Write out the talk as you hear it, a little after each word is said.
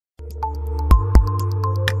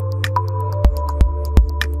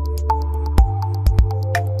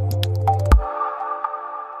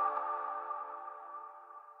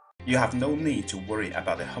You have no need to worry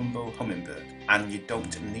about the humble hummingbird, and you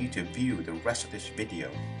don't need to view the rest of this video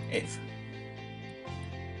if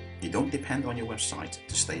you don't depend on your website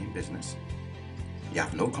to stay in business. You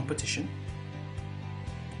have no competition.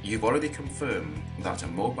 You've already confirmed that a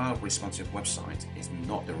mobile responsive website is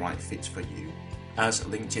not the right fit for you, as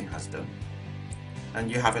LinkedIn has done, and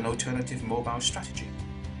you have an alternative mobile strategy.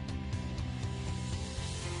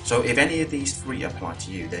 So if any of these three apply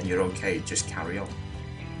to you, then you're okay, just carry on.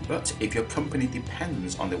 But if your company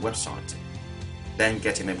depends on the website, then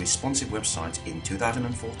getting a responsive website in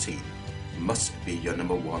 2014 must be your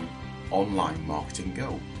 #1 online marketing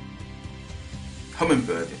goal.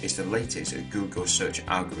 Hummingbird is the latest Google search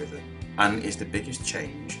algorithm and is the biggest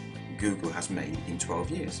change Google has made in 12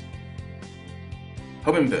 years.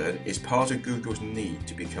 Hummingbird is part of Google's need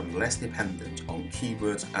to become less dependent on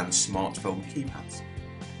keywords and smartphone keypads.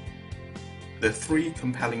 The three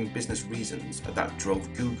compelling business reasons that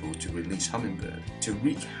drove Google to release Hummingbird to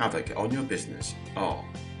wreak havoc on your business are: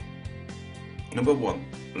 Number 1.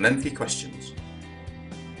 Lengthy questions.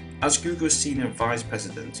 As Google's senior vice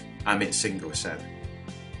president, Amit Singhal said,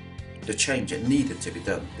 the change needed to be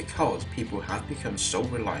done because people have become so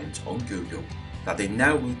reliant on Google that they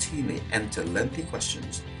now routinely enter lengthy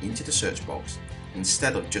questions into the search box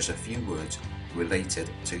instead of just a few words related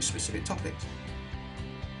to specific topics.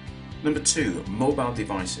 Number 2. Mobile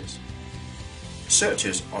devices.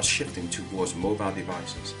 Searchers are shifting towards mobile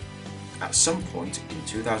devices. At some point in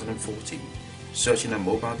 2014, searching a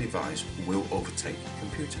mobile device will overtake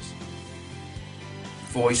computers.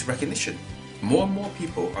 Voice recognition. More and more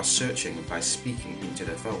people are searching by speaking into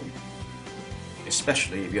their phone,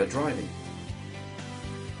 especially if you're driving.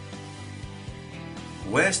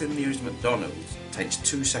 Where's the nearest McDonald's takes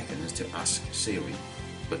 2 seconds to ask Siri,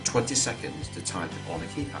 but 20 seconds to type on a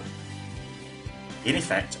keypad. In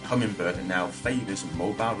effect, Hummingbird now favours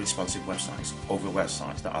mobile responsive websites over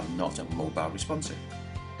websites that are not mobile responsive.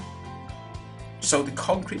 So the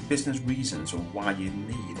concrete business reasons why you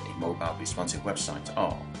need a mobile responsive website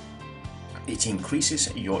are: it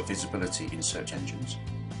increases your visibility in search engines,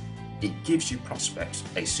 it gives you prospects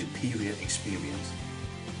a superior experience,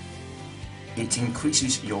 it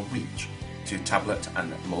increases your reach to tablet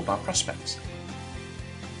and mobile prospects.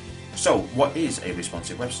 So what is a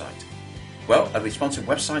responsive website? Well, a responsive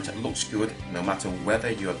website looks good no matter whether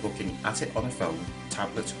you are looking at it on a phone,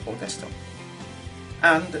 tablet or desktop.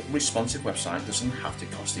 And a responsive website doesn't have to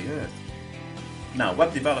cost the earth. Now,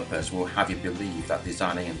 web developers will have you believe that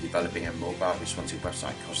designing and developing a mobile responsive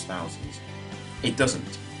website costs thousands. It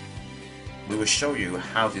doesn't. We will show you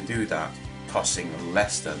how to do that, costing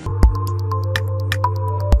less than